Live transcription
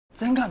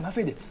咱干嘛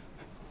非得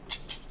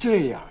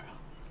这样啊？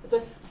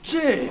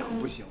这样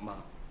不行吗？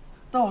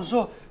到时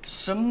候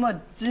什么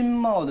金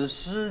茂的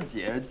师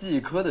姐、技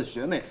科的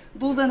学妹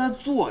都在那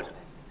坐着，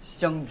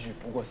相距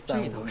不过3、5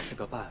米。这倒是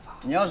个办法。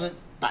你要是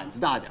胆子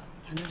大点，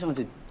还能上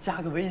去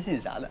加个微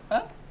信啥的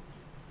啊？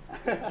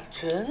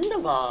真的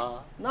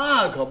吗？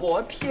那可不，我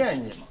还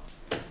骗你吗？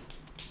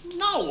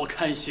那我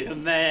看学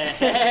妹。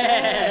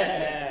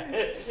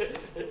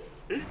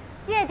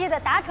业绩的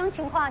达成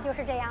情况就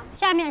是这样。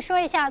下面说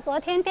一下昨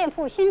天店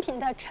铺新品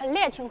的陈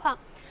列情况。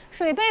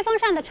水杯风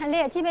扇的陈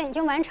列基本已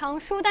经完成，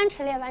书单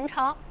陈列完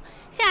成。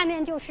下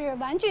面就是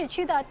玩具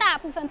区的大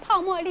部分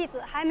泡沫粒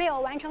子还没有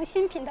完成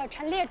新品的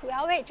陈列主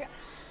要位置。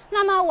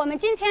那么我们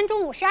今天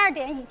中午12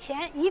点以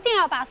前一定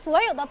要把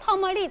所有的泡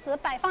沫粒子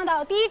摆放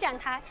到第一展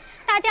台。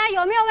大家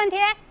有没有问题？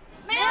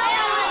没有问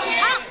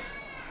题。好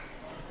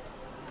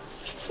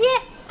，1、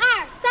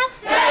2、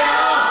3，加油！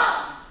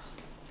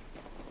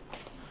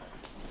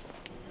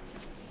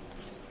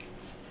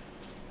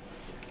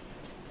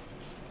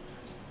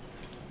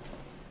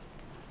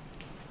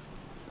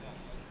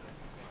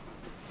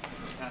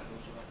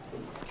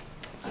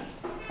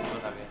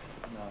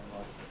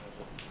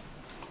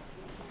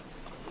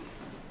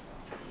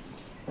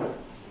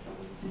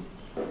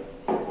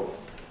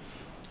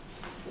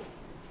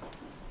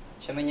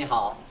学妹你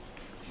好。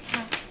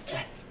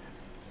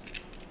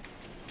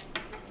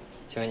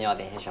请问你要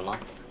点些什么？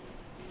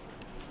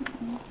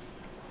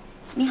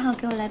你好，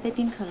给我来杯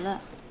冰可乐。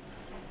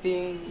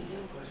冰。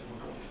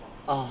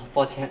哦，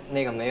抱歉，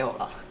那个没有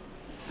了。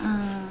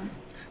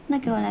那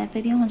给我来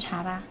杯冰红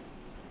茶吧。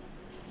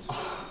哦，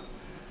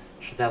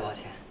实在抱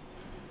歉。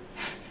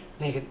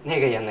那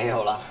个也没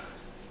有了。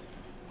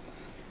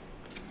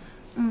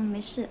没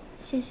事，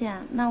谢谢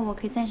啊。那我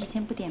可以暂时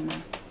先不点吗？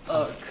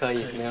可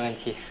以，没问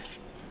题。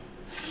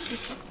谢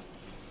谢。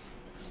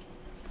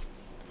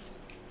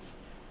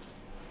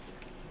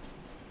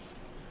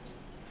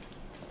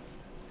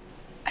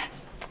哎，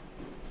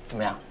怎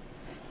么样？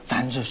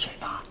咱这水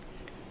吧，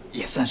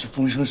也算是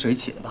风生水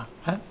起了吧？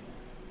啊？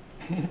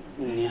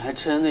你还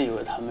真的以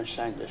为他们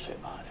是爱你的水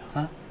吧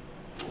了？啊？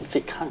你自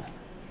己看看。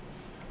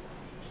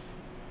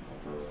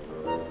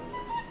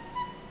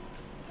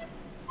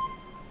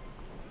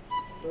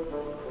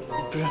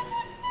不是，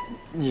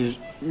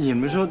你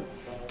们说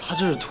他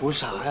这是图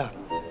啥呀？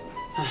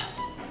哎，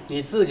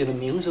你自己的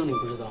名声你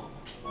不知道吗？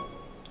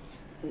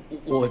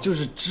我就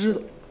是知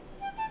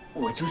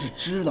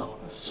道，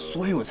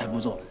所以我才不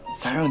做，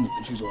才让你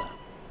们去做呀。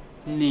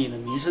你的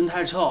名声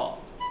太臭，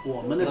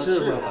我们的智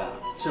慧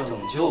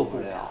拯救不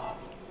了。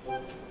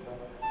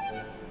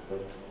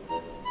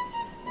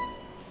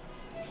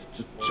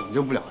拯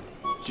救不了，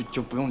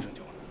就不用拯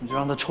救了，你就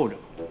让他臭着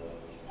吧。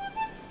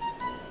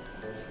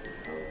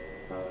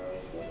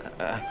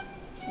哎，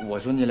我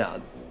说你俩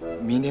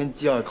明天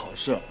既要考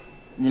试，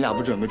你俩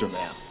不准备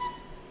啊？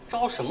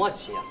着什么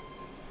急啊？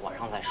晚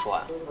上再说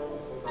呀。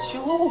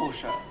就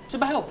是，这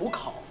不还有补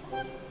考吗？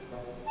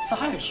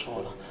再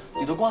说了，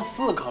你都挂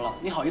4科了，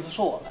你好意思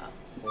说我们？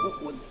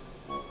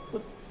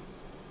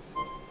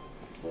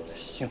我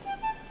行。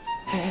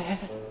嘿，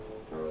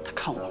他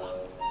看我了。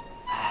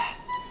哎，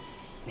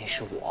那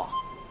是我，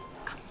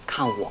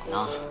看我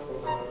呢。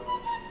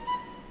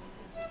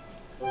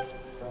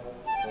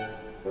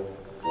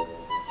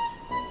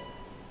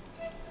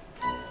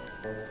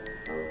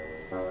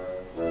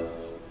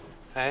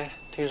哎，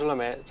听说了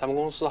没？咱们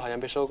公司好像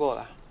被收购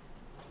了。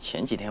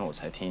前几天我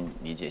才听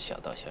李姐小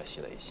道消息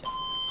了一下，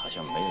好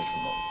像没有这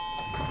么。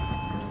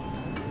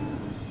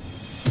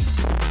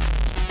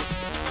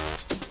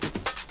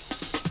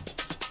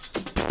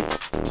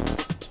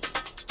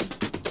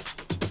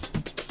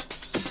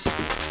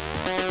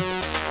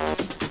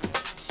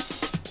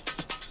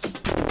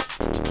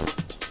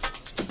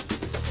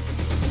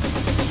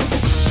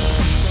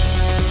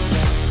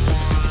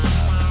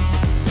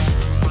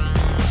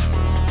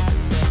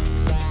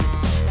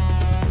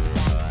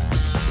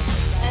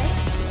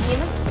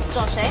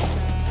找谁？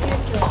约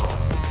者。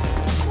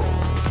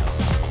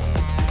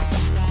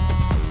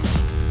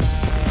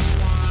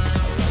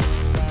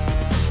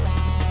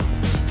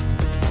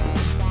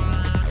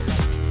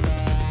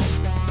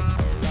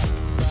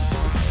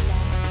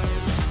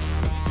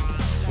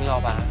秦老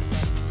板，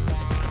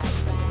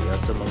不要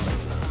这么美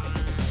了。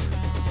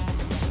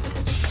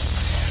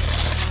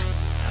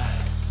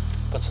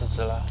不辞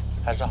职了，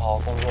还是好好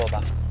工作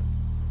吧。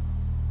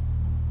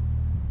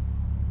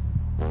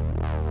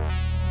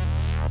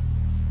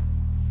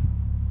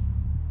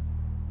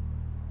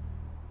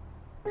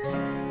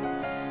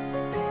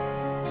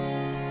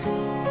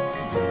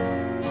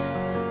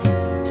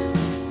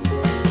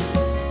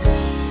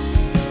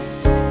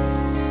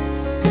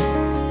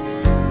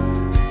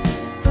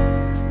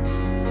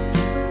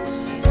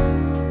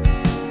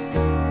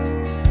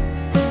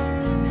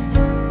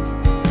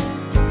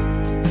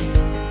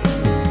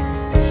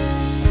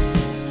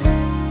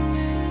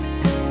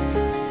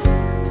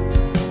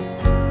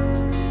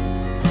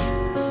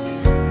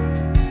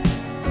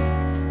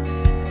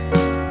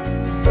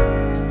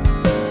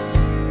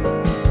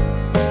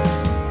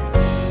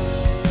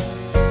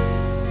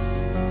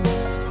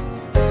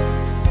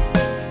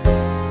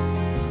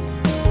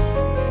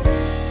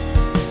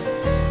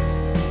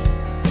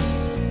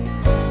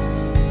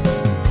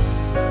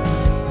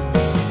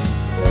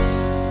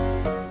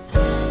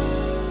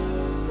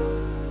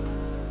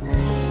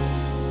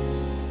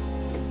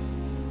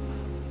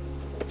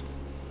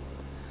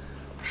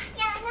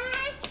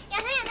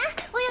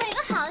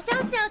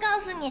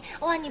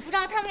哇，你不知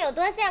道他们有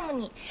多羡慕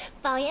你，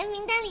保研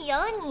名单里有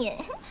你，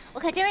我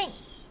可真为你。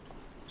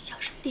小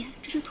声点，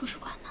这是图书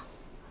馆呢。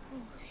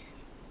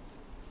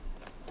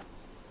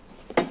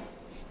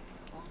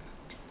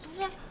不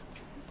是，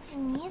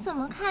你怎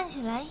么看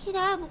起来一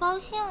点也不高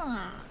兴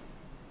啊？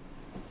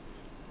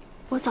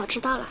我早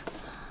知道了。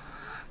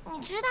你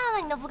知道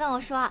了，你都不跟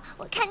我说，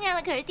我看见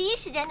了，可是第一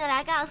时间就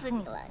来告诉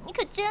你了，你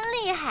可真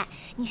厉害，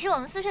你是我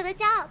们宿舍的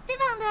骄傲，最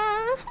棒的。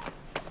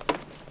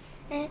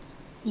哎，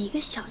你一个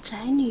小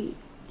宅女，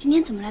今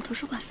天怎么来图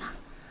书馆呢？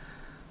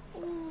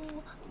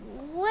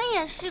我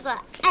也是个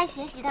爱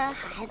学习的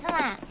好孩子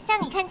嘛，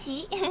向你看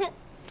齐。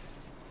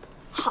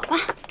好吧，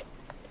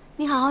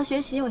你好好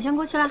学习，我先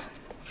过去了。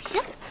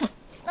行，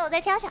那我再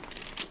挑挑。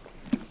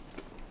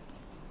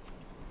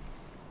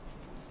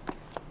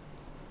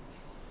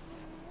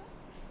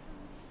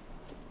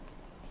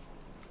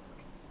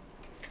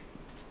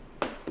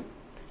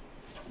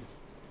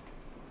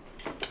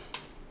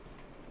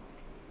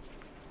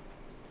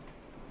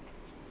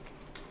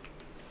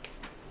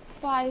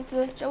不好意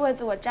思，这位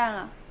子我占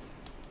了。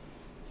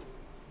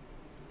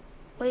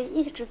我也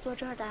一直坐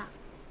这儿的。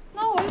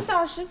那我1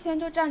小时前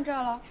就站这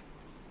儿了。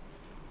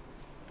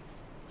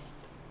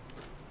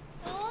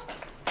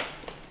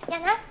亚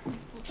楠，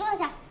你坐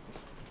下。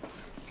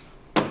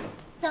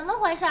怎么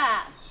回事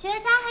啊？学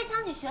渣还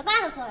抢起学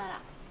霸的座位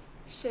了？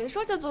谁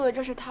说这座位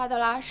这是他的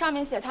啦？上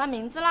面写他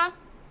名字啦。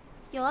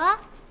有啊，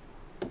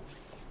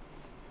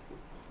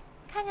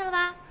看见了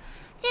吧？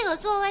这个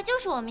座位就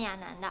是我们亚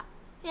楠的。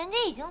人家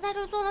已经在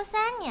这儿坐了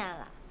3年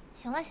了。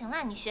行了行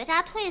了，你学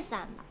渣退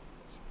散吧。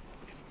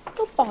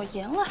都保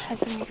研了还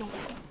这么用功，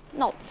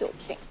脑子有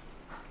病。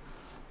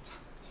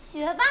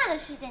学霸的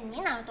世界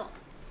你哪懂？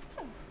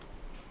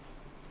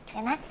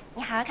亚楠，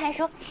你好好看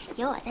书，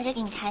有我在这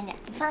给你看着，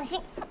你放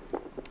心。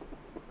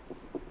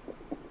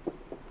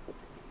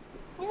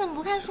你怎么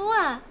不看书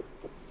啊？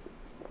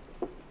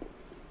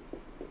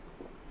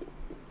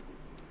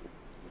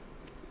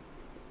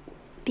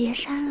别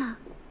删了。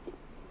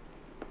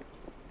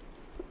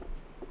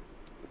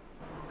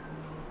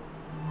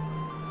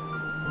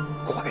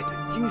快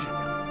点，精神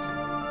点。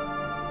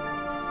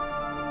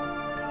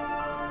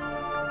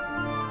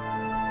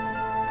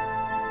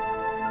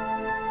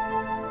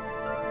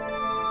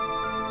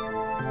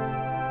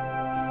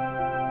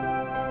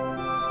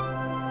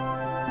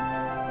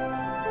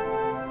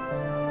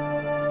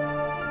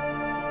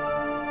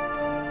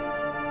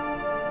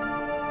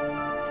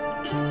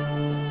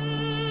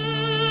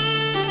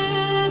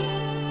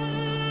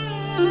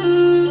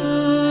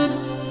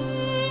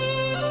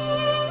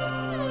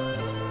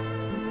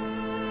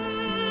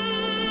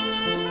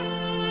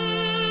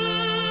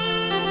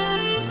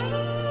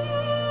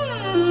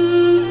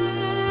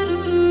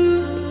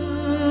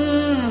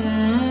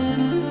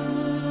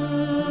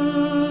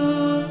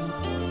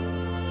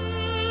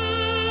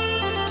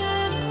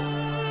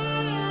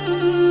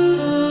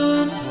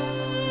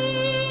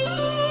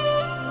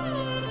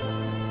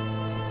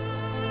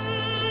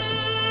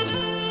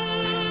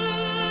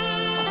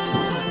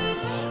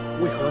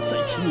为何要再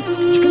听你的？我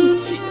就跟你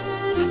气。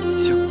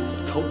行，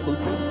曹鹏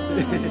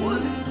飞，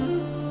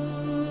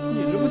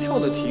你这不跳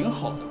的挺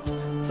好的吗？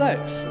再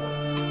说了，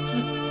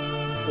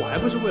我还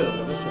不是为了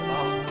我的水吧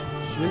好，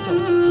学校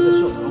组织的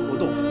社团活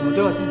动，我们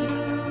都要积极参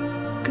加，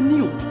跟你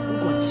有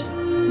毛关系？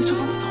你这他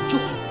妈早就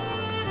好了。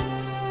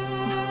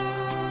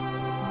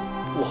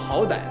我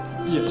好歹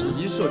也是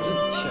一社之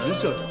前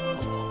社长，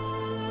好不好？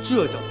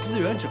这叫资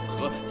源整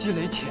合，积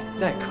累潜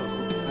在客户。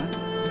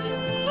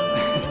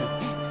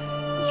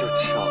你就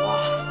扯吧，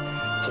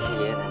这些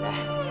爷爷奶奶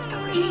还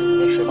会去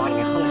你那水吧里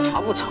面喝奶茶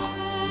不成？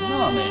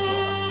那没准儿，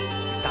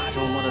大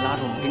周末的拉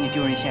着我们给你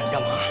丢人现眼干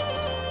嘛？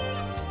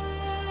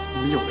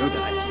你们有没有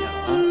点爱心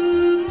啊？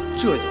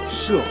这叫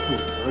社会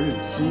责任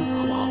心，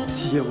好不好？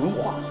企业文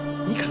化，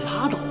你可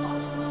拉倒吧！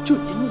这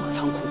别那么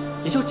仓库，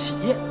也叫企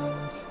业？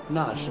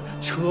那是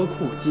车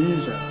库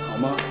精神，好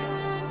吗？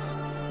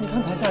你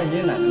看台下爷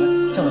爷奶奶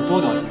们笑得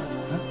多高兴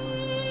啊！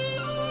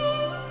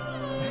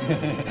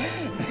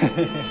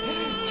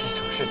这种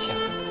事情，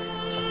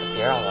下次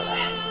别让我来。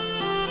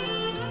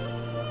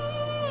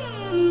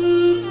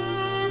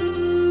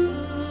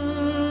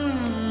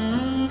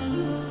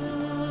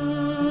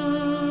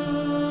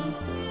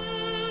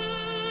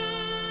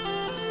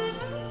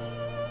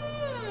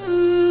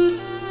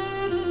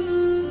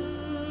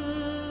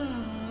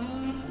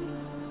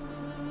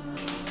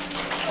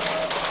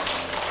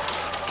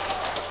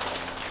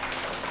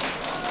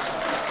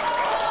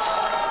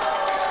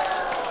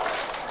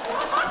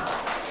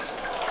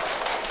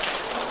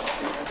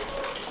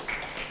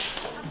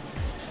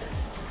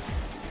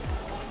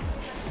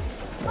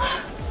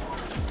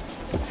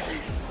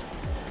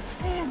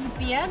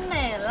别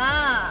美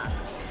了，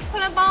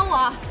快来帮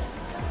我，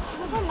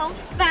我快忙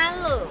翻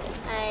了。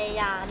哎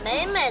呀，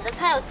美美的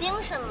才有精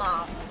神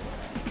嘛！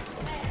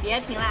别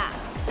评啦，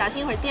小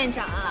心一会儿店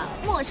长啊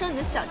没收你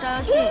的小照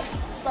妖镜。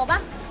走吧。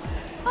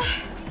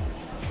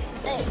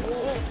哎，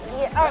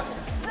一二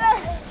三，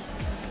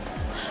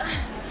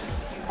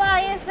不好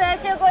意思，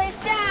借过一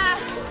下，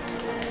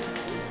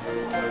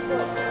借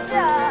过一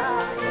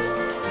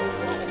下。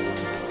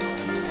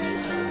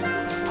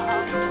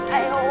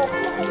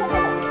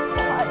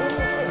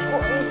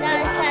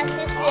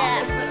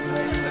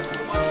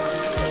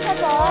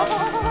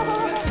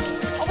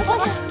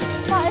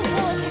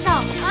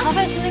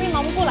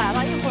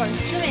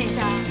支援一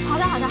下。好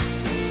的，好的。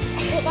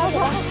走走，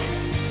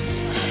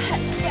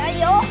加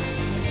油！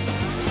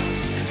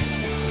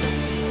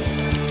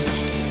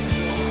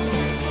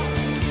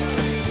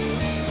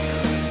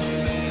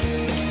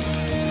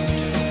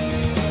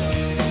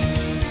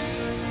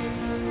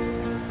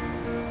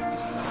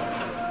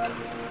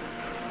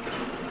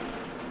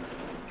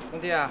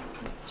兄弟啊，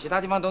其他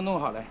地方都弄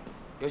好了，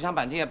油箱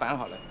钣金也绑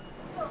好了，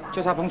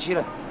就差喷漆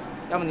了。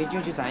要么你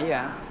进去展一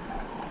眼。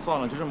算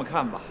了，就这么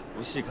看吧，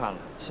不细看了，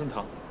心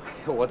疼。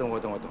我懂，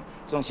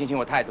这种心情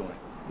我太懂了。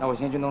那我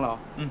先去弄了哦。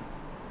嗯，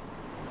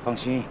放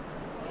心，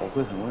我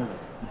会很温柔。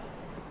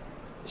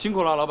辛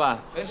苦了，老板。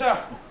没事。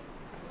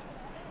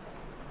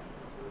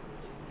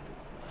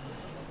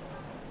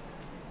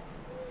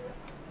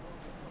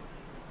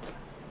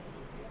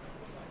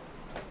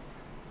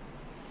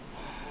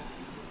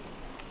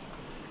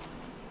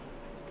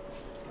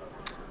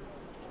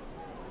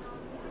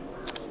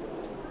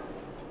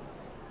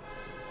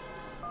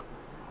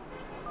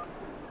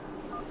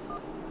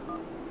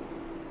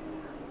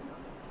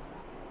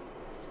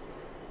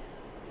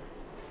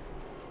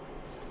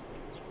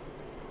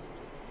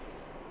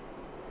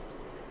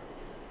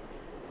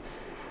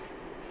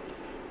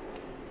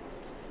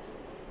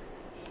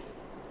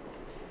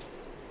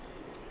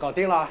搞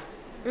定了。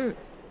嗯。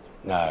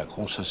那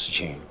公司事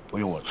情不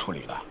用我处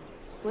理了。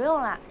不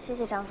用了，谢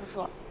谢张叔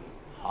叔。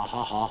好，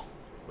好，好，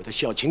我的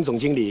小秦总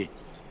经理，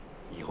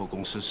以后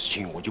公司事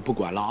情我就不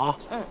管了啊。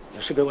嗯。有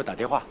事给我打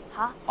电话。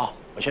好。好，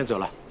我先走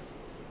了。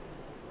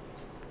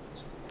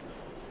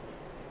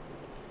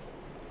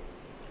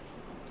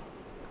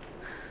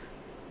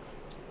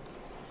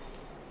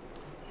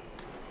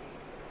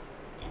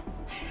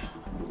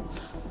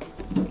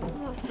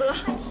饿死了，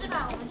快吃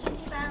吧，我们去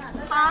替班了。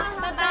好，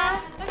拜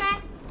拜，拜拜。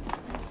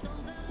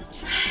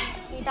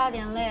一大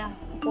点累啊，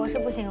我是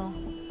不行了。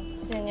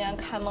今年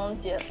开蒙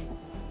节，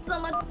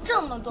怎么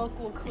这么多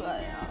顾客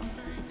呀？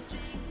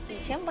以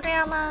前不这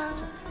样吗？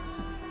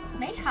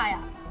没差呀，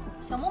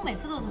小萌每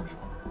次都这么说。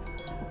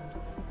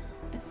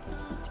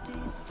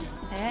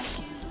哎，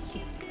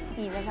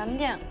你在咱们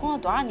店工作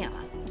多少年了？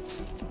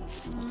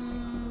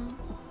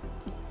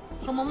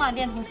和萌妈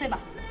店同岁吧。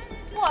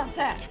哇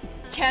塞，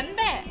前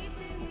辈，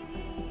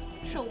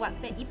受晚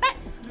辈一拜。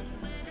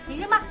提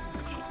升吧。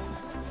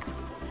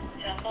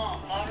小凤，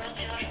毛绒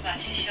机动数码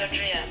信息要支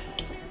援。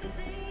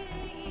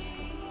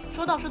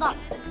收到，收到，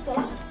走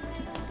了。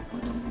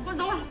快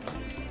等会儿。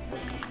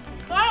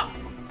来了。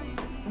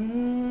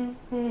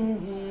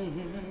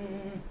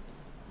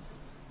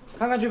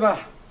看看去吧。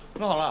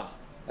弄好了。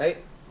哎，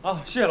好，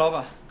谢谢老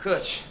板。客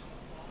气。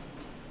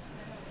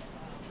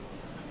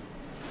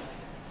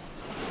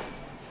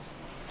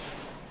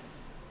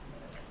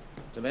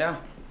怎么样？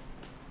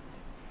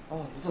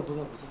哦，不错，不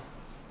错，不错。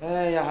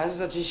哎呀，还是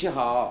这机器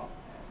好。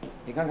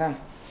你看看，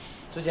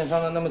之前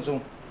伤的那么重，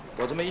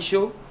我这么一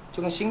修，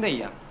就跟新的一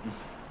样。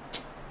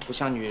不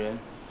像女人，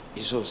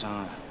一受伤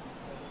啊，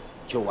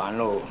就完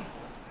喽。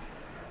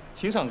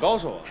情场高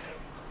手啊。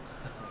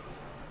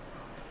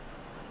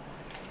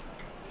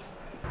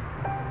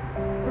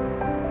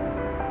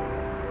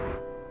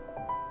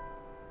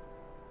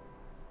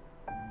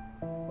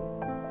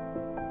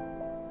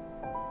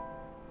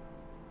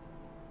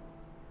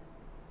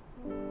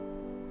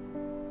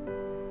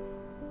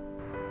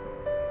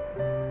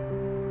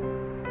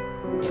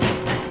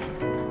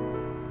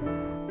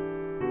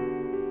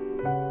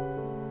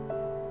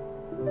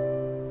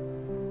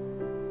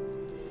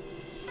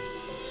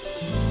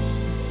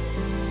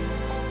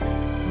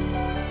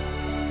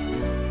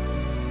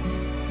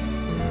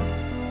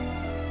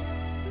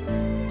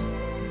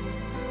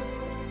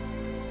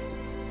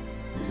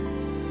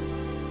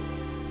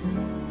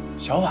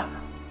小婉，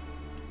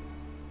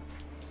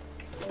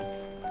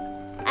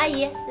阿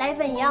姨，来一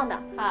份一样的。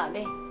好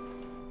嘞。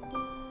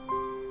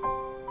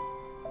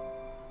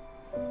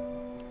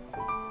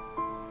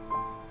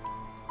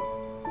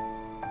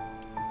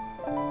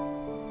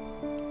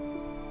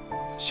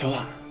小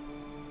婉，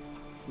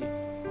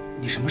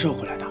你什么时候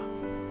回来的？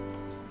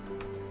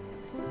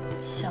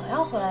想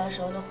要回来的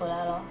时候就回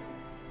来了。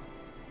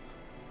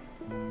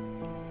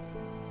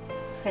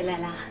回来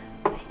啦。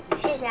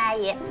谢谢阿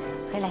姨。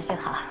回来就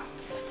好。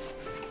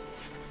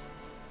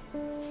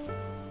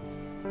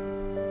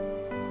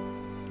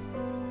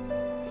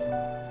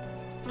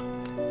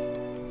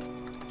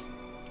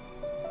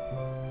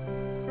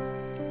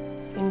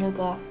云之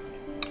哥，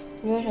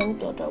你为什么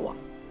躲着我？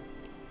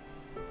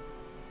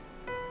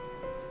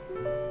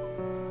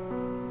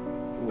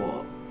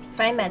我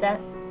罚你买单，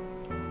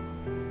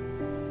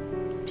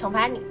惩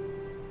罚你。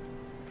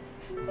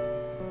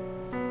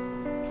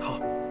好。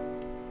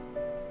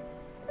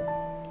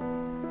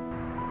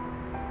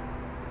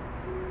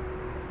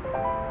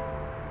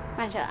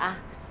慢手啊，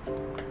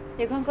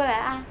有空过来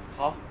啊。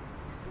好。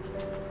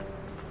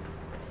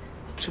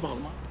吃饱了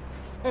吗？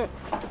嗯，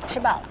吃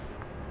饱了。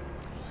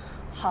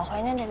好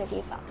怀念这个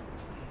地方。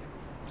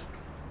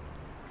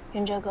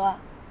云哲哥，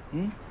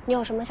你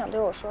有什么想对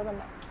我说的吗？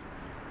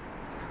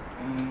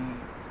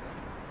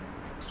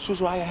叔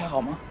叔阿姨还好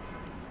吗？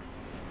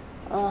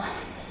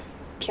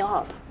挺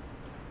好的。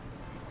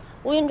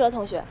吴云哲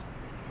同学，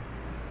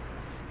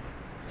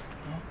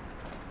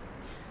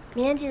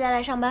明天记得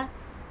来上班。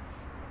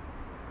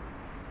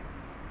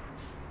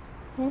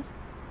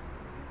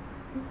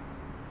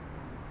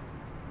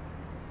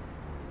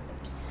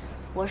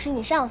我是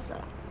你上司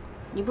了，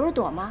你不是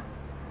躲吗？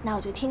那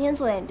我就天天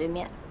坐在你对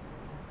面。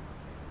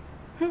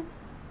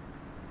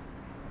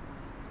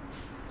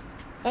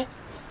哎，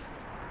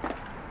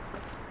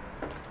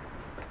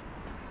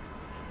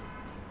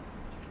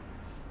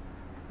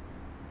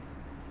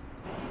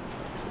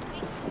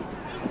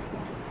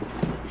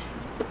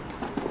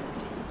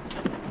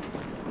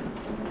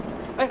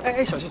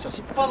哎，小心！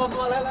放，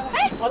来！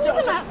哎，你怎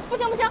么？不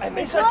行，你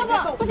胳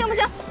膊不行，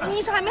你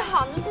医生还没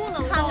好，你不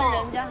能看着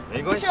人家，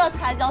没关系，这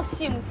才叫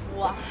幸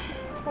福啊！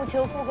不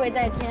求富贵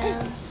在天，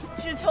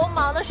只求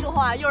忙的时候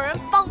啊，有人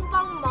帮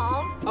忙。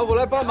啊，我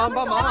来帮忙。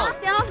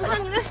行，不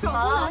行，你的手不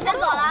能。我先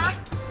走了啊，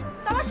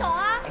搭把手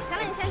啊！行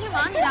了，你先去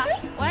忙你的，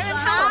我在这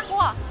看我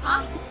货。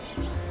好，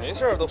没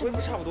事，都恢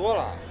复差不多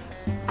了。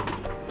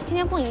今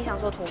天不影响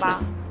做图吧？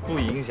不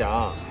影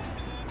响。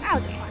那我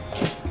就放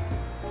心。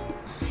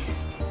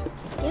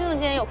你怎么今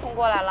天有空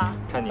过来了？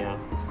看你啊。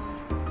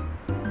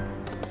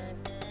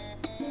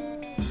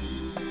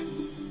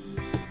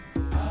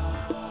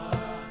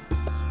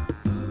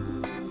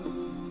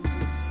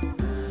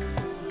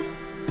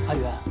阿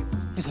元，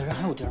你腿上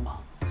还有钉吗？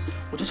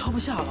我这抄不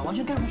下了，完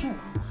全盖不住。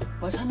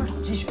我还差点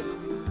统计学呢。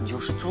你就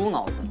是猪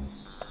脑子！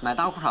买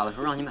大裤衩的时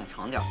候让你买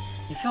长点，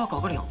你非要搞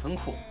个2分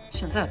裤，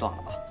现在断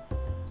了吧？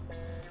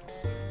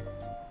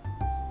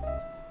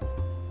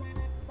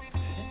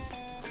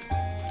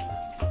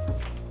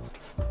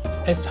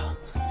哎，子成，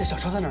那小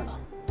抄在哪儿呢？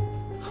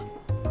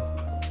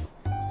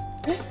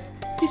哎，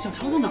这小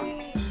抄在哪儿？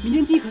明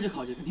天第1科就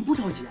考这个，您不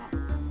着急啊？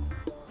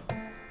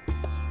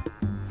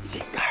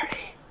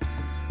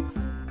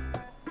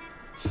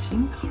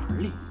心坎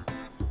里。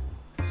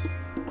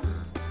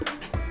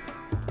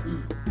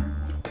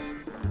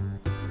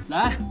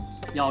来，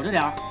咬着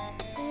点儿。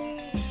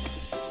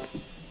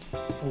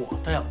我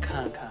倒要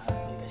看看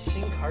你的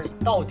心坎里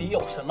到底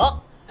有什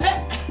么。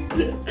哎，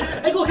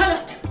给我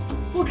看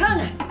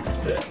看，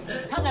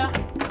看看呀！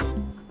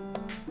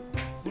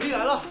福利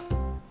来了，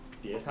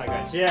别太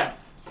感谢。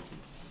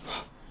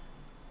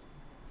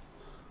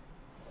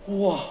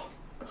哇，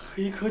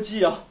黑科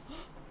技啊！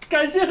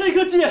感谢黑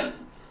科技，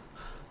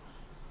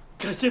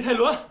感谢泰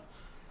伦，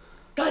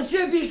感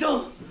谢毕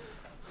生，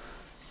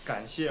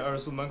感谢二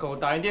宿门口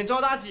打印店赵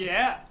大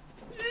姐。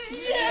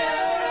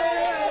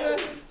耶！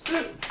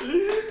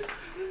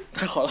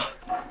太好了！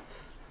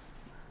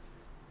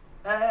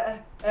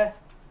哎，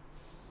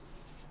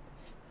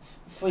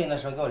复印的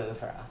时候给我留一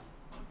份啊。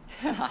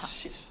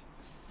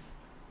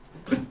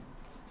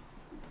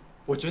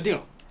我决定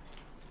了，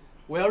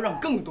我要让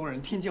更多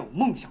人听见我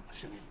梦想的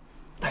声音，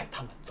带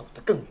他们走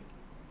得更远，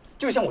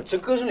就像我这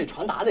歌声里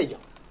传达的一样。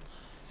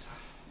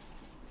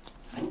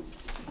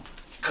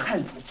看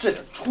你们这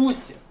点出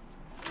息，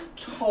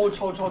抄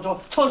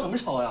什么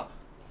抄呀？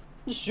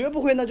你学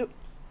不会那就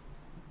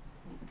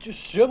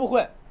学不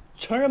会，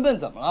承认笨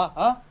怎么了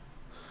啊？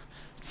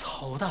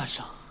曹大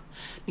圣，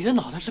你的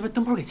脑袋是被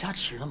灯泡给加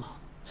持了吗？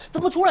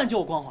怎么突然就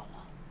有光环了？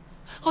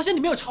好像你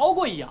没有抄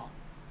过一样。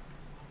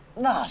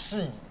那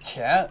是以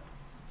前，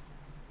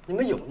你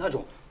们有那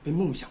种被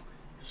梦想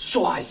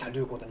唰一下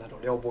掠过的那种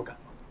撩拨感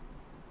吗？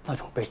那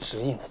种被指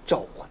引的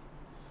召唤。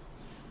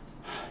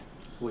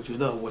我觉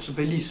得我是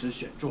被历史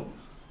选中的。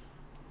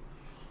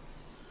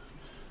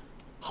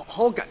好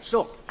好感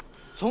受，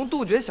从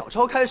杜绝小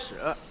抄开始，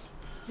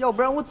要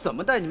不然我怎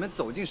么带你们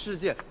走进世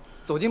界，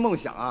走进梦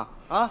想啊？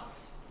啊！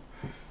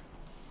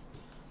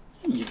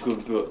一个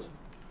个的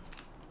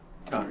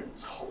让人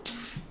操心。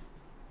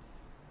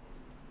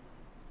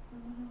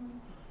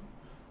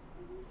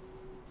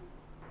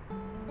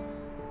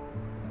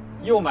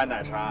又买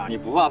奶茶，你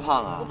不怕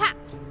胖啊？不怕，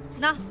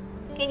那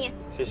给你，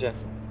谢谢。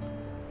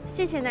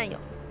谢谢男友。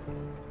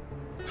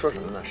说什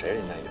么呢？谁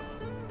是你男友？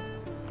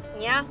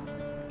你呀，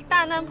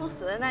大难不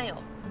死的男友。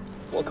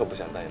我可不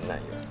想当你男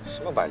友，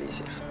什么百里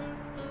写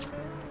书。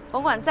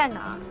甭管在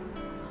哪儿，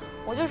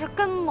我就是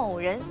跟某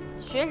人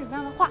学什么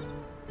样的话。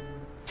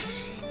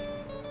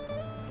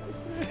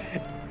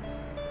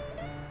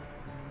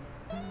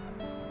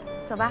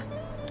走吧，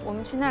我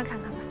们去那儿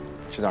看看吧。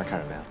去哪儿看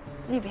什么呀？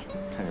那边。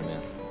看什么呀？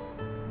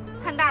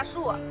看大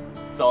树。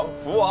走，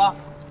扶我。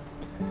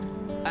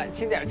哎，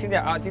轻点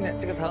啊，轻点，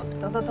这个疼，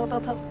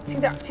轻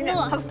点，疼，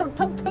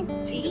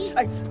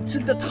哎，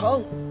真的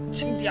疼，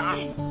轻点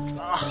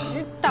啊。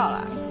知道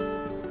了。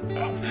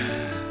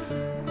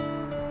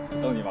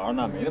逗你玩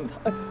呢，没那么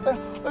疼。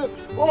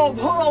哦，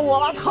碰到我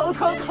了，疼！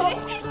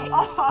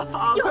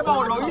啊！快帮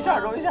我揉一下。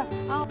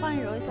好，我帮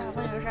你揉一下，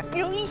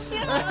揉一下。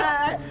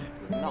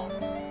闹。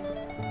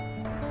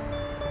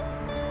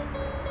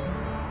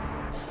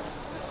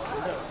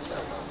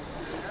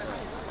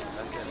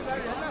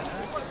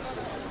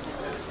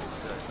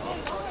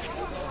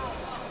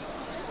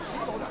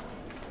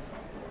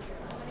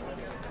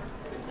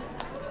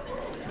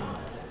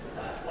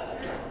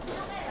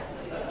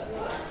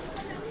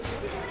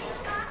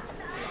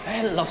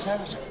哎，老师，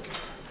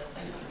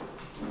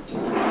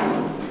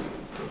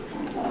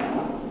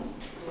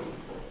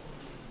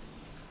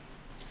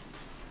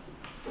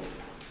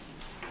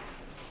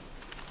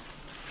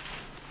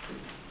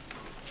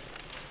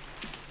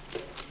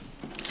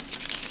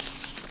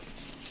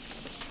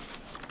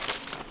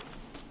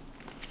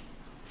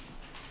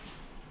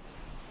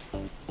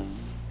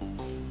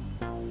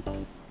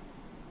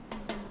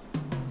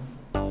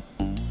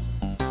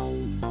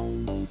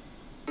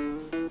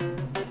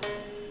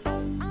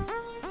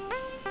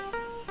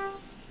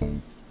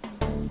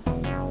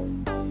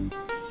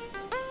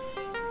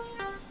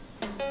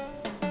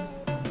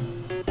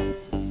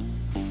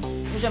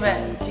学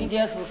们，今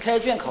天是开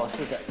卷考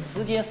试的，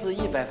时间是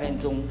100分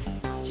钟，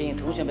请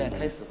同学们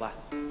开始吧。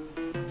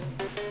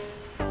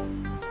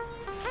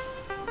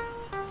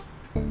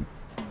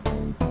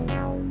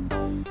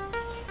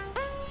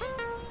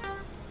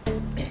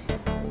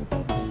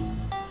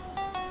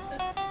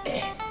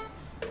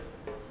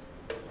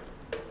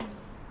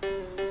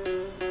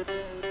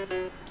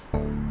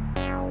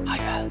阿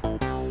元，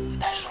你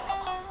带书了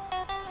吗？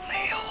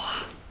没有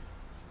啊。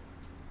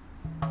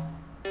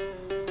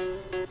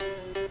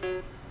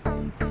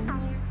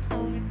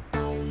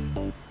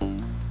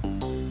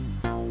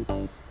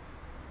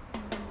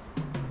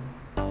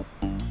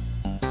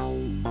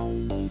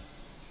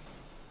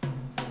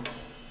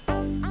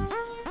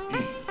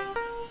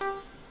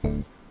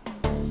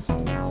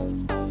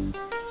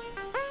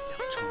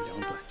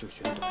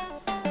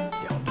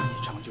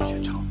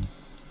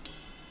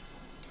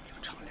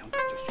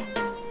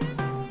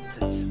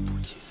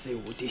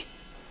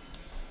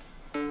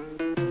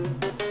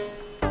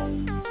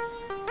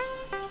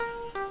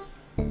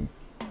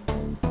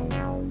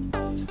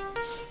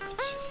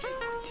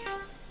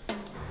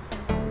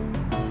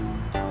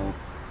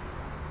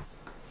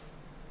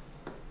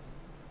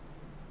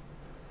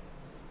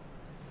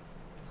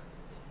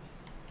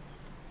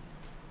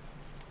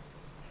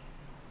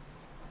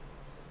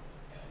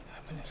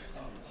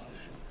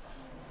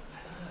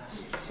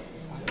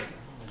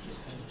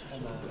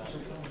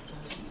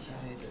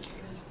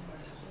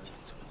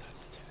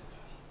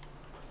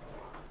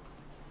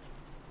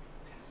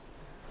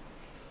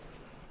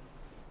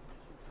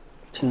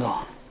秦总，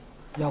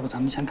要不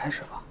咱们先开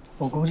始吧？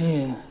我估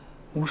计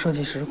吴设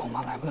计师恐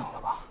怕来不了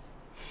了吧？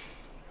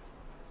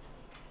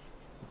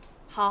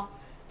好，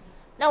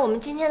那我们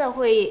今天的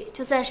会议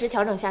就暂时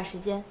调整下时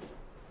间。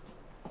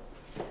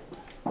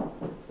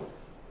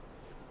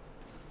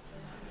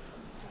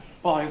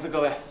不好意思，各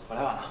位，我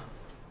来晚了。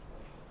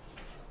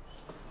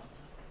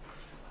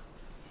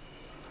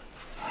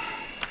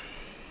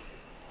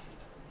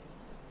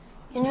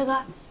云哲哥，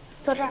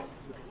坐这儿。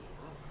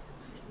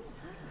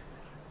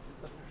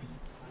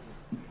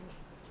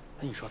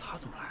那你说他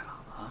怎么来了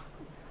啊？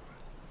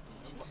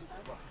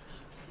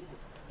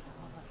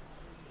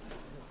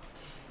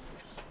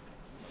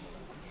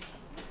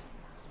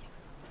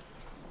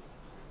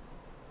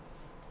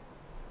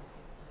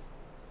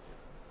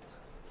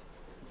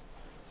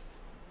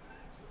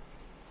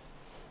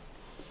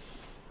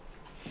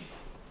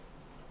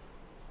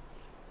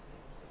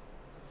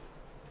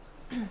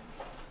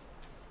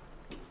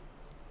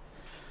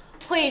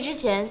会议之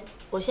前，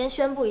我先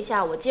宣布一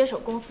下我接手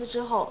公司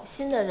之后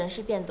新的人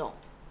事变动。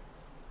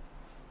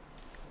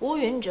吴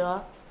云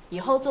哲以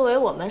后作为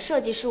我们设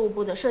计事务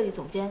部的设计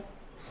总监。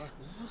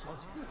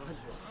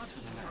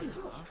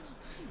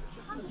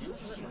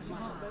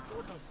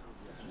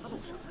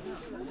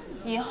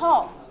以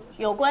后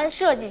有关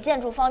设计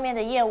建筑方面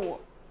的业务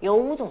由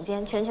吴总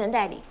监全权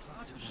代理。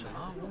什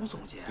么吴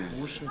总监？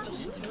吴设计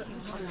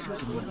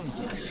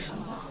什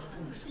么？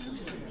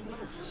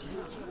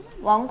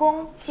王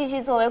工继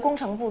续作为工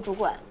程部主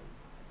管。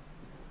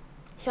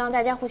希望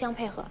大家互相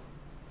配合。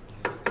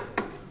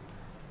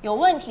有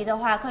问题的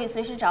话可以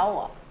随时找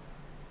我。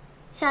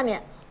下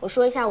面我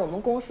说一下我们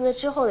公司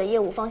之后的业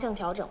务方向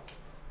调整。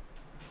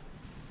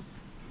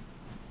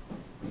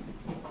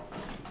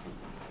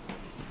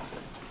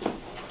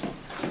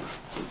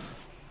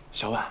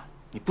小婉，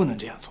你不能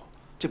这样做，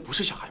这不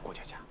是小孩过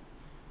家家。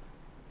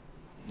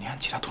你让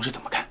其他同事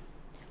怎么看？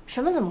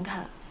什么怎么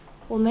看？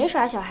我没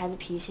耍小孩子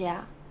脾气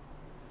啊。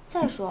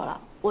再说了，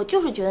我就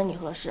是觉得你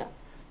合适。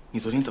你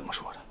昨天怎么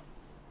说的？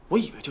我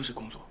以为就是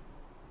工作。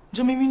你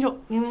这明明就……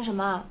明明什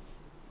么啊？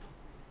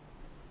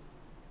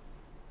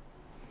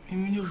明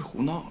明就是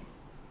胡闹。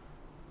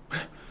不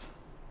是，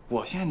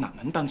我现在哪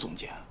能当总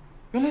监？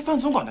原来范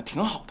总管的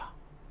挺好的。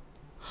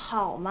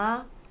好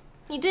吗？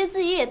你对自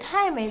己也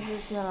太没自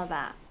信了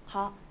吧？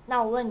好，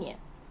那我问你，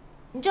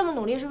你这么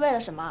努力是为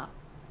了什么？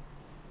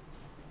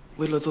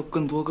为了做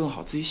更多更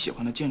好自己喜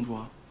欢的建筑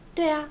啊。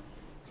对啊，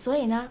所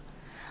以呢，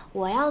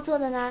我要做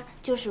的呢，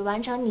就是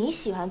完成你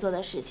喜欢做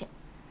的事情。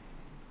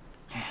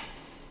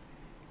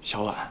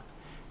小婉，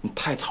你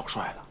太草率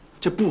了，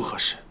这不合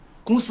适。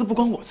公司不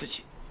光我自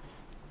己，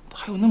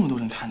还有那么多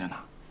人看着呢。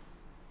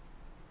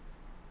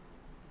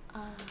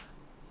啊，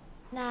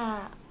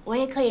那我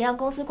也可以让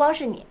公司光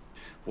是你。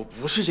我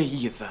不是这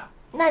意思。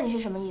那你是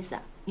什么意思？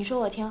你说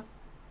我听。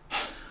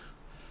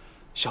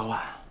小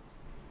婉，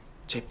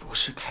这不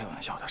是开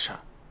玩笑的事儿。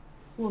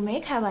我没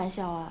开玩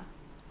笑啊。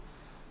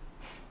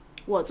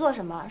我做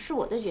什么是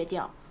我的决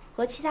定，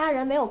和其他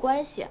人没有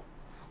关系。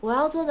我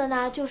要做的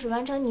呢，就是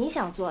完成你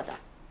想做的。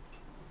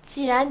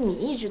既然你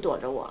一直躲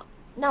着我，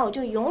那我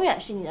就永远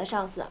是你的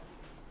上司。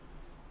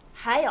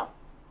还有，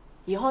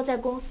以后在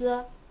公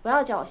司不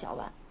要叫我小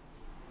婉，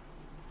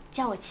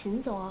叫我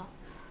秦总哦。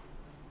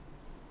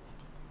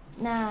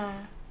那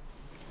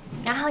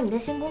拿好你的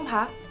新工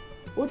牌，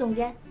吴总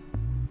监。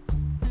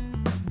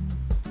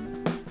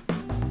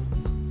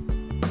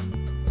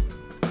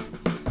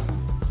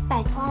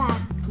拜托啦，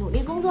努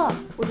力工作，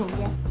吴总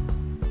监。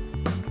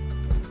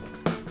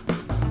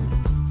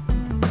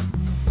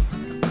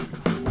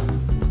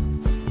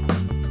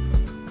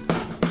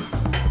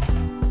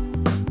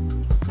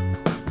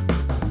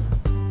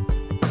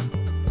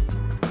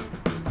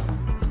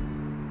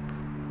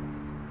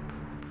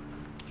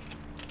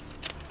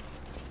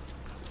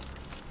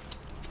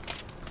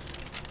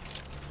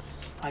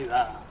阿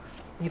元，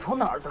你从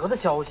哪儿得的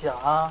消息啊？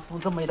啊，弄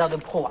这么一大堆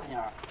破玩意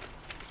儿。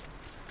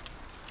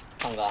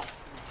胖哥，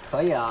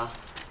可以啊，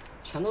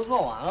全都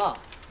做完了，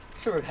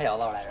是不是开小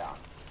灶来着？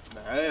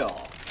没有，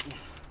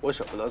我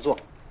舍不得做。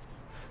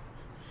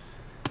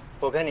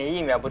我跟你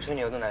一秒不吹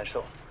牛都难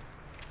受。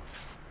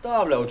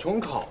大不了重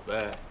考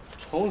呗，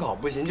重考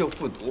不行就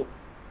复读，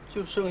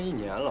就剩1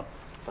年了，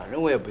反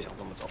正我也不想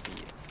这么早毕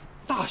业。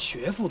大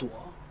学复读，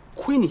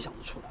亏你想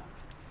得出来。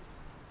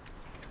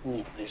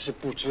你们是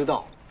不知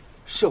道，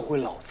社会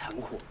老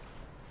残酷。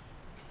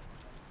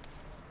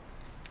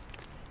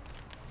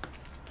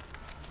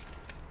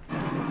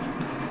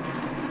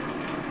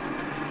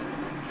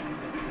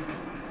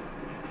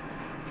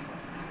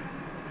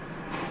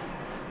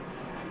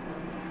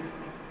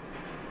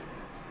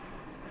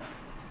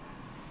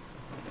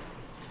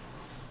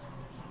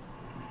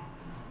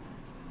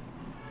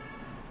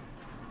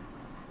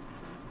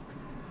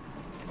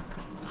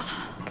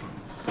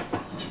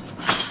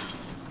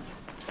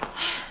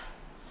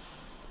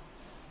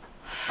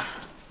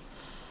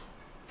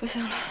不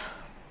行了，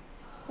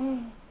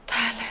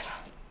太累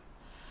了。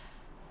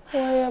我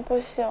也不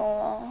行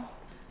了。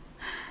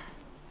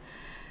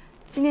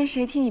今天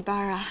谁替你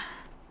班啊？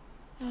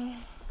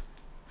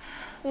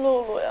露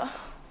露呀。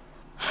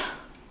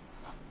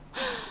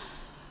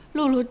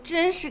露露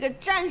真是个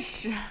战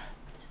士。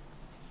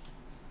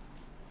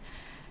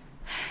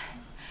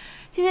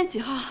今天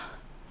几号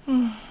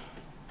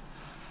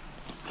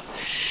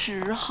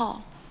？10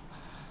号，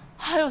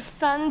还有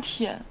3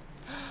天。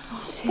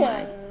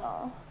天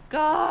哪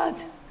 ！God，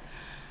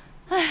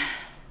 哎，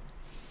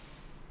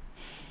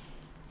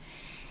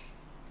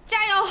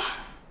加油！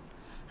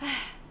哎，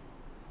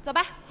走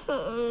吧，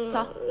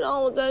走。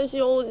让我再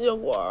休息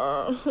会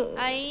儿。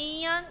哎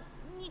呀，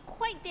你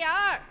快点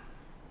儿，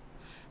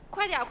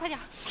快点儿，快点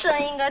儿！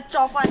真应该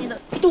召唤你的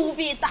独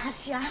臂大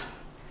侠。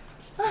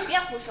别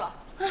胡说，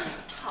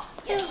讨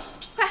厌！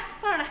快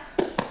放上来，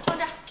放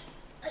这儿。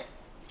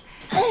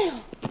哎呦，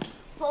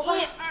走吧。1、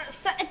2、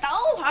3，等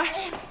会儿，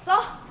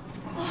走。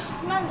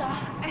慢点儿。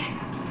哎。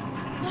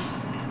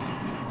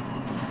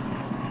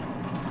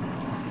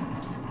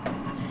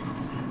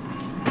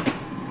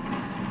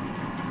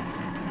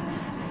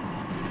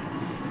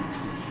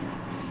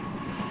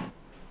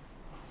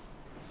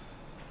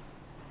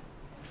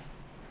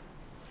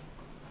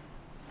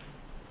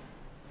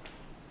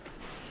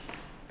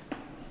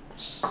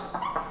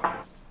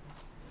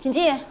请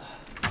进。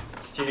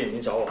经理，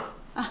您找我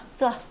啊，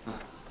坐。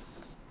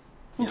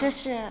你这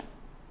是？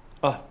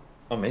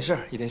没事，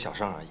一点小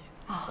伤而已。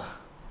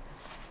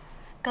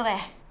各位，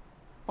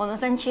我们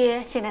分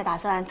区现在打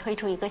算推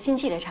出一个新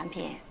系列产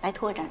品来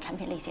拓展产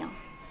品类型。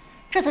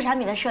这次产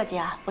品的设计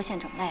啊，不限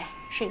种类，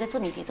是一个自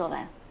命题作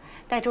文。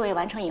待诸位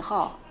完成以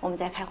后，我们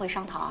再开会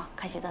商讨，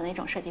看选择哪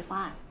种设计方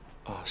案。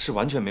是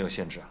完全没有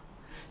限制啊？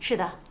是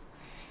的，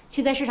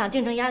现在市场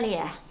竞争压力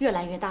越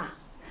来越大，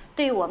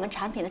对于我们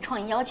产品的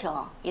创意要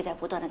求也在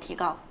不断的提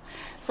高，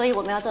所以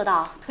我们要做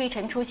到推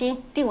陈出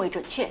新、定位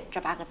准确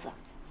这8个字。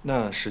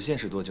那时限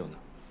是多久呢？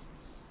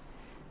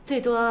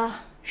最多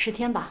10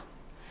天吧。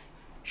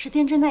10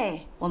天之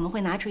内我们会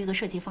拿出一个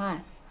设计方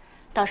案，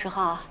到时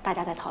候大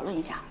家再讨论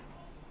一下。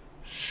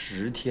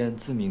10天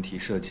自命题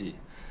设计，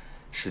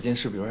时间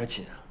是不是有点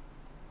紧啊？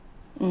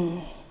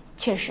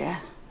确实，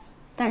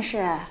但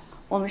是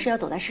我们是要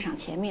走在市场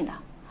前面的。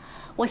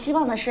我希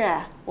望的是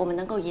我们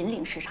能够引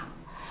领市场，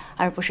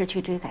而不是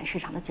去追赶市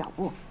场的脚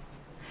步。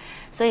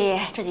所以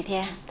这几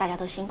天大家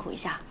都辛苦一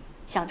下，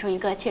想出一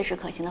个切实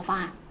可行的方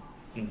案。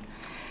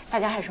大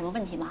家还有什么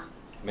问题吗？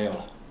没有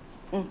了。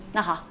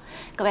那好，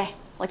各位，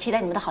我期待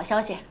你们的好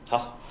消息。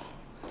好，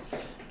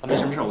那没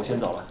什么事，我先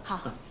走了。好。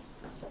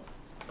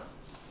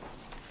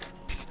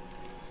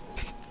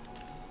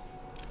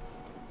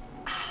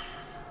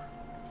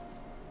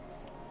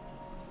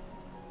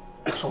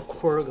说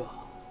坤儿哥，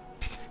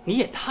你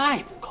也太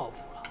不靠谱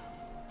了。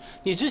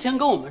你之前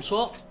跟我们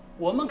说，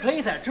我们可以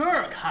在这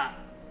儿看。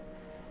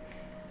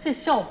这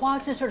校花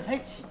这事儿才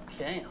几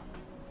天呀，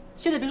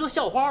现在别说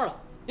校花了，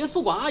连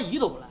宿管阿姨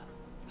都不来，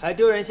还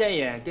丢人现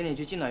眼，跟你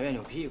去敬老院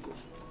扭屁股。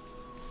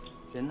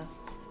人呢？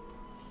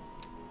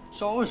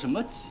着什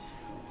么急？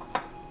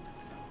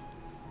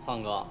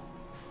胖哥，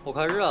我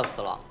快热死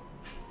了，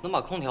能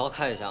把空调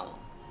开一下吗？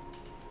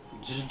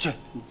这，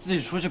你自己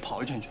出去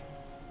跑一圈去。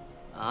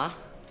啊？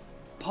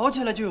跑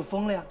起来就有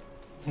风了呀。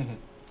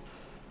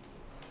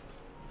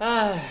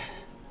哎，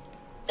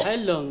还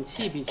冷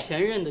气比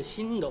前任的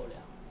心都凉。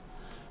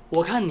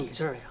我看你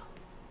这儿呀，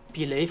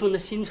比雷锋的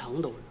心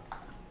肠都热。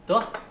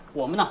得，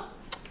我们呢，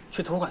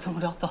去图书馆蹭空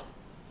调，走。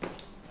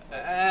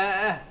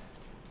哎，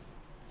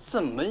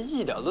怎么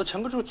一点都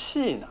沉不住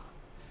气呢？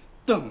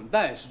等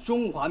待是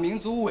中华民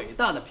族伟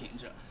大的品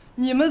质，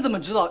你们怎么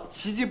知道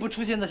奇迹不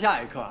出现在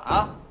下一刻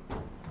啊？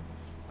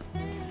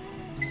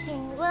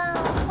请问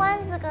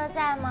欢子哥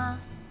在吗？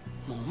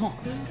萌萌，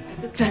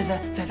在，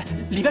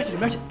里边请，里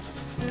边请，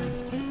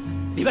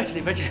里边请，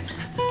里边请。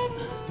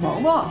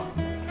萌萌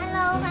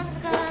 ，Hello， 欢子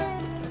哥。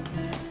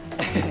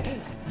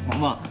萌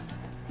萌，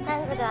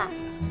欢子哥。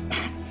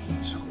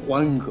是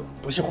欢哥，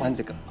不是欢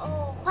子哥。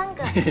哦，欢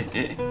哥。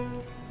你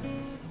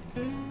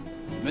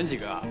们几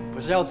个不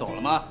是要走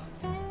了吗？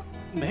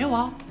没有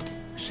啊，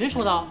谁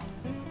说的？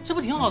这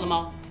不挺好的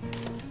吗？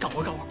干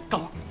活。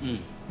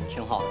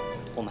挺好的。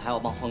我们还要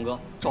帮欢哥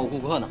照顾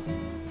顾客呢。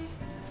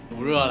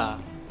不热了？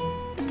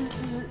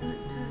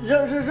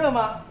热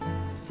吗？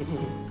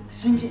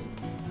心静。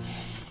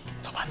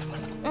走吧，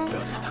不要惹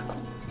他。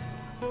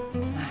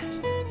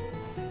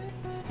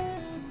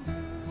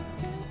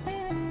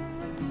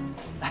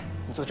来，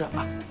你坐这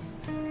啊。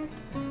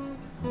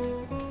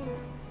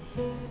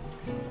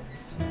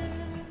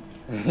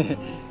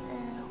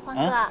欢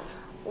哥，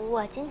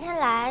我今天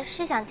来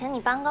是想请你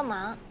帮个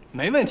忙。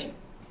没问题，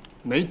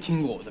没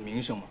听过我的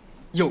名声吗？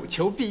有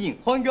求必应，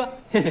欢哥。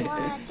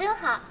哇，真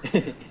好！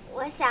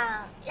我想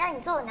让你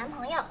做我男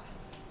朋友。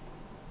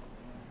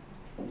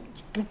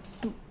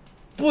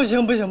不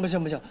行，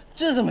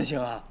这怎么行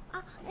啊？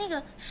啊，那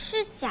个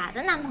是假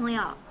的男朋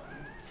友。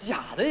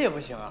假的也不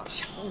行啊，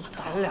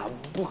咱俩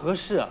不合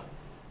适啊。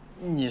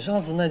你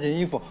上次那件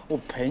衣服，我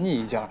赔你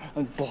一件，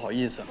不好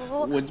意思。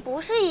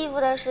不是衣服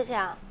的事情。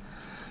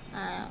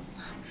哎呀，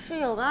是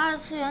有个2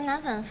次元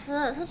男粉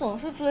丝，他总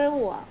是追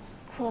我，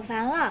可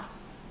烦了。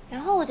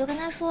然后我就跟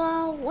他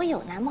说我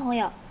有男朋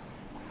友，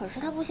可是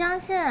他不相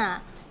信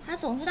啊，还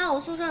总是到我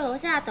宿舍楼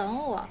下等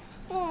我，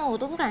弄得我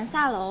都不敢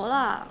下楼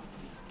了。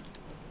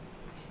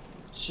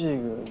这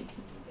个，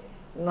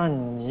那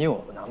你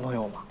有男朋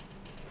友吗？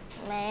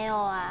没有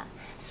啊，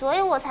所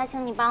以我才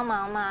请你帮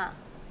忙嘛。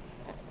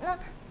那，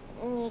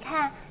你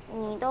看，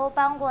你都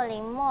帮过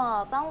林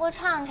默，帮过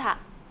畅畅，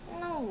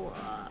那我……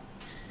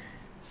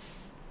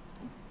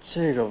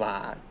这个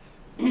吧，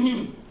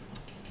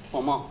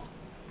萌萌，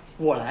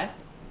我来，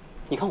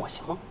你看我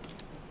行吗？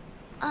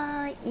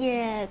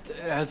也……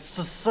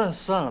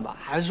算了吧，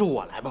还是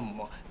我来吧，萌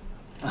萌。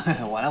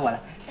我来。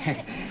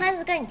欢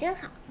子哥，你真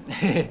好。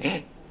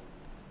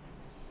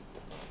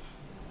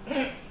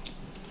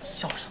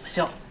笑什么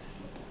笑？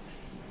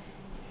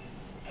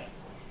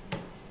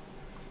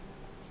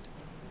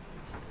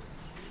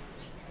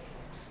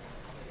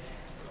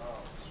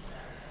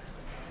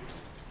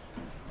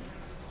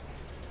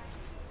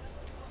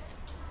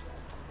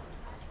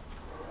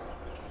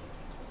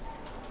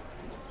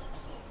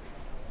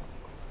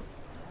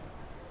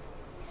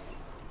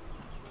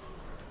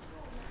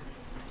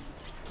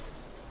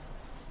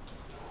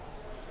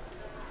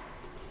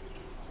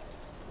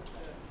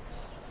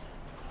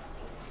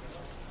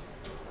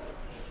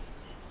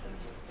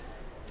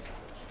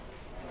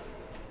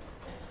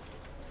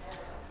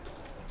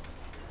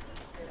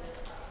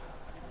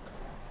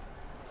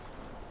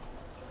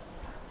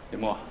林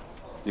默，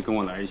你跟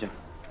我来一下。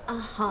啊，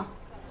好。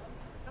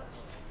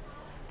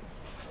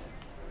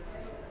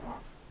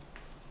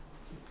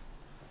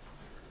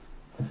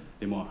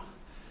林默，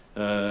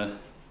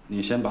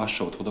你先把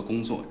手头的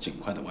工作尽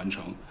快的完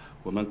成。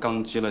我们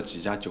刚接了几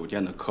家酒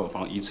店的客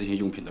房一次性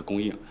用品的供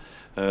应，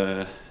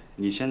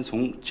你先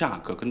从价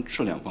格跟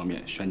质量方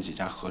面选几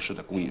家合适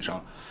的供应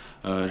商，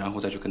然后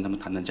再去跟他们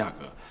谈谈价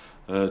格。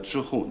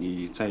之后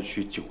你再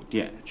去酒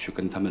店去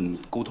跟他们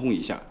沟通一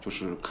下，就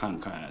是看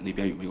看那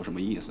边有没有什么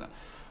意思。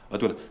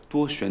对了，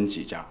多选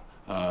几家，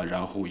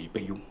然后以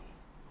备用。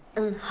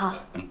好。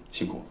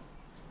辛苦。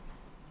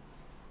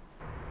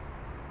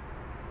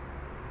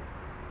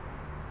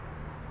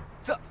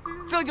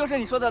这就是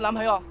你说的男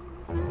朋友？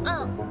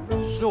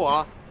是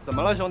我，怎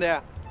么了，兄弟？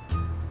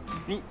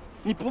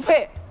你不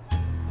配，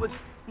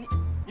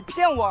你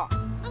骗我！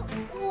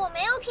我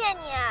没有骗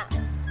你。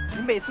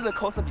你每次的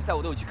cos 比赛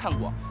我都有去看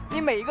过，你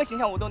每一个形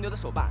象我都留着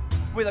手办。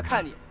为了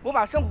看你，我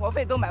把生活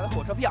费都买了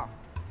火车票。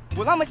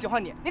我那么喜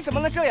欢你，你怎么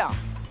能这样？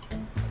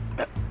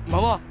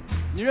萌萌，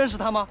你认识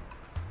他吗？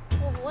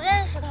我不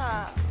认识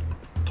他。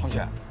同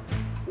学，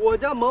我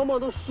家萌萌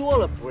都说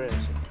了不认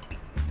识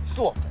你，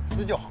做粉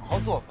丝就好好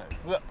做粉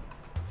丝，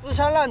死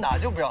缠烂打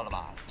就不要了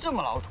吧，这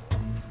么老土。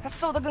他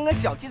瘦得跟个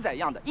小鸡仔一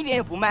样的，一点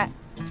也不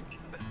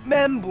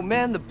man。man 不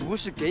man 的不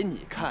是给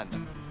你看的，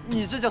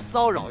你这叫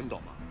骚扰，你懂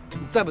吗？你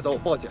再不走，我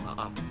报警了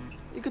啊！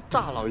一个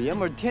大老爷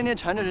们儿天天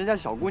缠着人家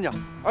小姑娘，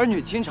儿女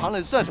情长了，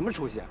你算什么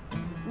出息？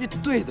你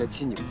对得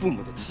起你父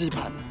母的期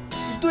盼吗？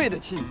你对得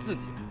起你自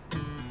己吗？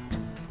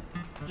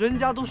人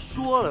家都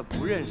说了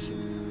不认识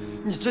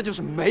你，你这就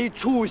是没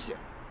出息。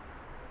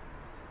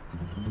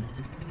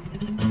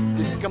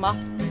你干嘛？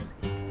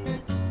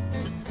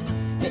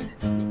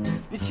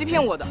你欺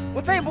骗我的，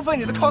我再也不分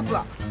你的 cos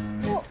了。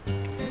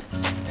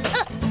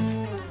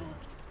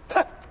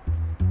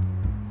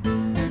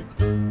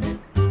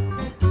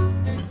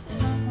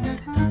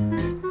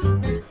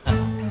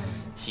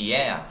体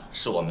验呀，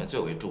是我们最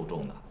为注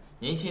重的。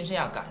您亲身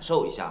感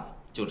受一下，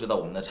就知道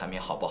我们的产品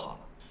好不好了。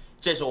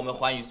这是我们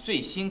环宇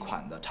最新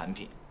款的产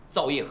品——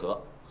皂液盒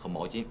和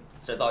毛巾。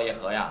这皂液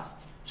盒呀，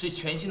是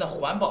全新的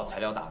环保材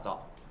料打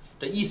造，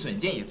这易损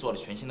件也做了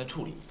全新的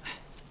处理。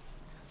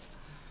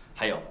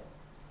还有，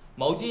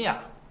毛巾呀，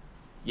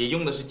也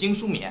用的是精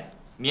梳棉，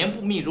棉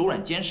不密，柔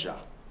软坚实啊。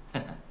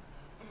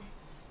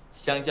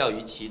相较于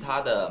其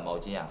他的毛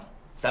巾啊，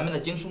咱们的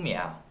精梳棉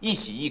啊，易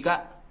洗易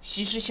干，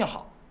吸湿性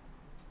好。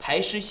排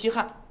湿吸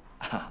汗，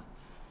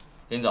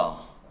林总，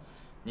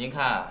您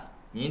看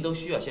您都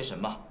需要些什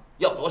么？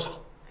要多少？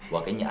我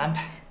给你安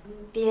排。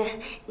别，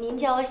您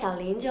叫我小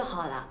林就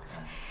好了。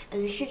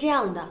是这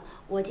样的，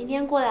我今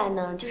天过来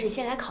呢，就是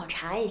先来考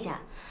察一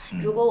下。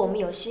如果我们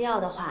有需要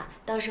的话，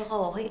到时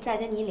候我会再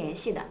跟您联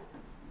系的。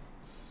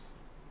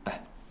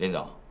哎，林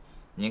总，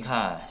您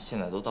看现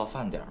在都到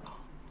饭点了，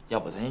要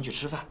不咱先去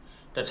吃饭？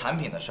这产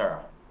品的事儿，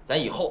咱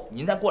以后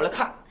您再过来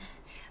看。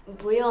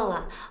不用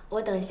了，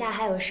我等下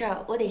还有事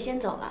儿，我得先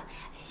走了。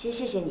先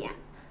谢谢你啊。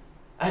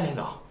哎，林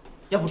总，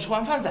要不吃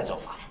完饭再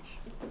走吧？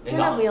真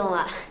的不用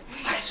了。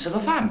哎，吃个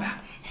饭呗。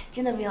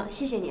真的不用，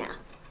谢谢你啊。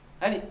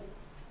哎，你。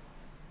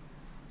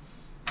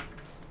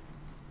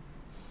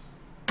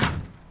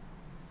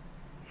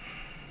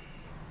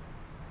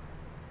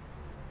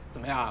怎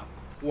么样？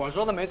我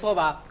说的没错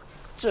吧？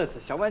这次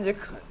小婉姐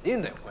肯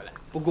定得回来。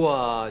不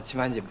过秦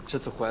婉姐这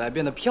次回来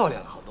变得漂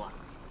亮了好多，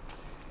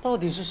到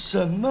底是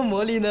什么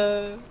魔力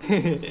呢？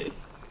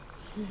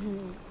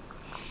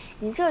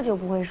你这就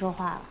不会说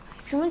话了。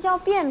什么叫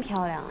变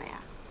漂亮了呀？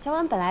小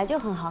婉本来就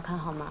很好看，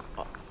好吗？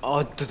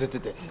哦，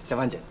对，小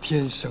婉姐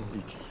天生丽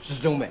质，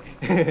是中美。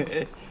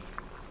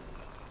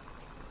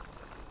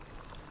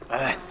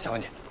来，小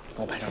婉姐，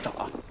跟我拍张照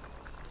啊！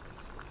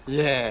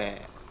耶！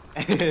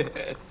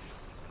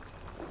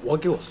我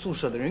给我宿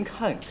舍的人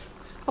看看，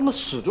他们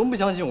始终不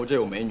相信我这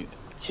有美女。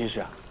其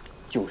实啊，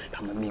就是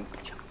他们命不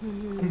强。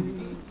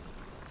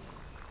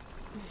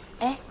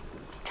哎，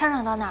畅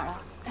畅到哪儿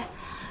了？哎，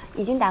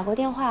已经打过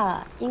电话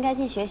了，应该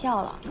进学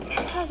校了，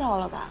快到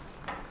了吧？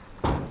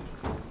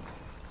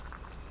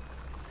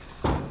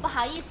不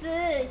好意思，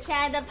亲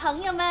爱的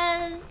朋友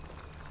们，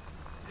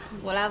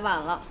我来晚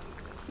了，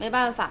没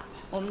办法，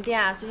我们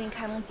店啊最近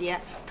开幕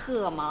节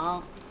特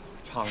忙。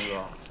畅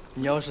哥，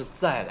你要是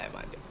再来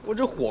晚点，我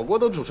这火锅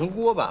都煮成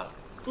锅巴了。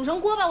煮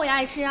成锅巴我也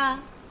爱吃啊。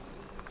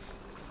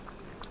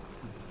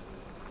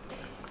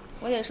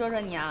我得说说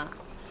你啊，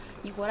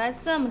你回来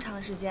这么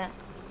长时间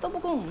都不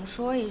跟我们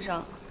说一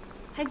声，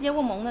还结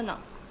过盟的呢，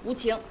无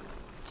情。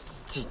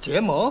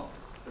结盟？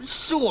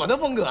是我的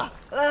风格。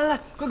来，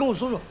快跟我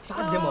说说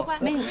啥结盟？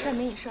没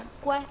你事，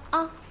乖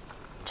啊。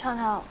畅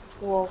畅，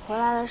我回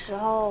来的时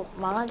候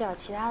忙了点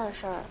其他的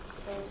事儿，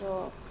所以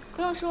就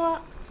不用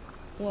说，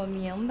我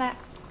明白，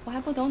我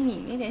还不懂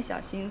你那点小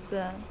心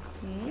思。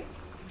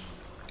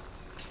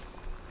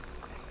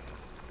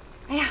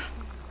哎呀，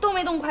动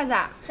没动筷子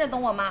啊？是在等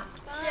我吗？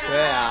是啊。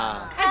对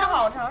啊。开了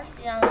好长时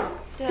间了。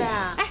对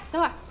啊。哎，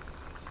等会儿，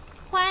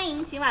欢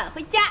迎秦婉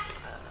回家。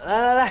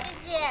来，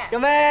谢谢。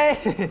干杯！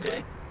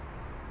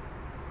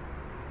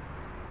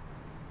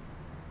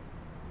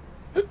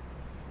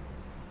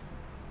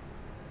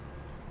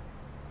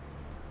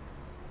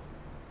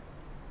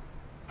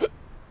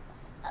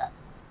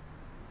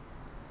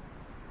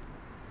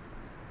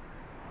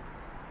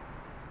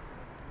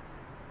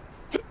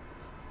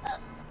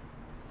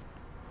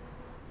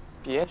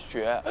别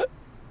学。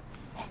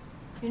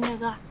云哲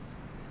哥，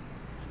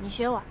你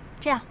学我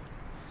这样。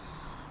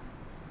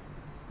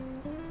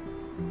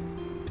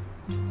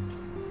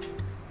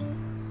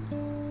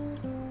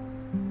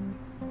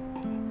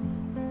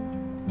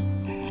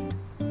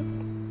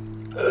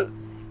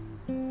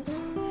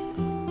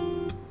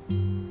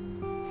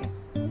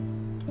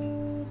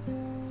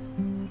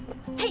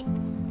嘿，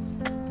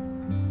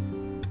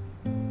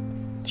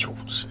幼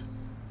稚。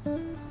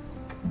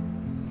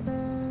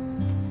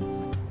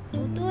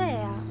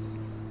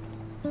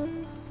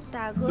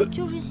打嗝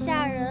就是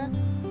吓人，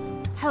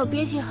还有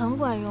憋气很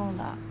管用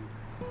的。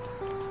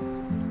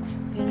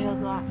云哲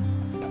哥，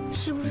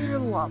是不是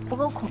我不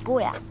够恐怖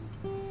呀？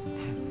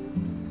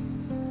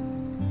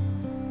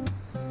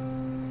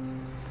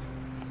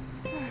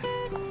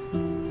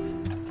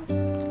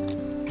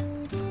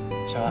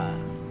小婉，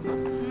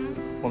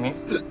我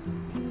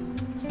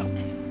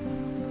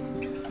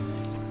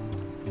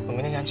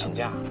明天想请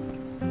假，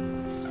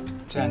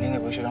这2天得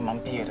为学校忙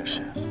毕业的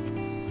事，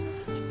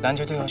篮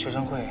球队和学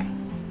生会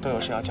都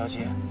有事要交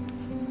接，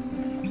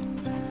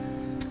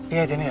毕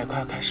业典礼也快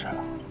要开始了。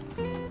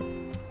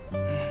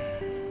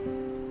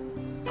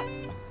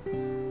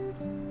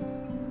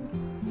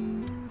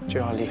就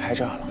要离开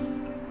这儿了。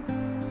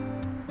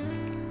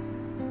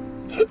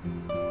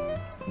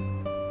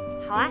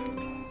好啊，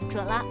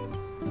准了，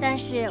但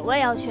是我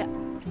也要去。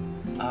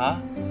啊？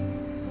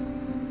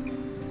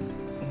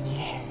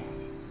你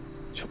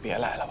就别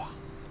来了吧。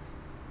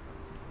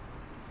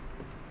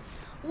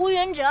吴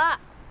云哲。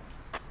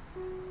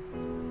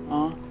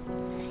啊？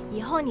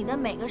以后你的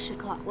每个时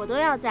刻我都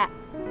要在，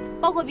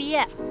包括毕业。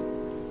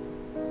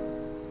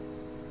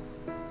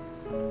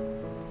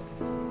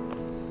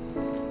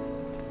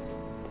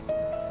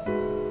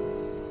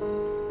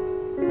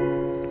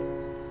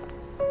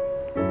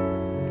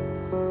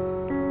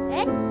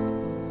哎，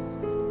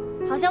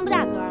好像不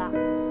打嗝了。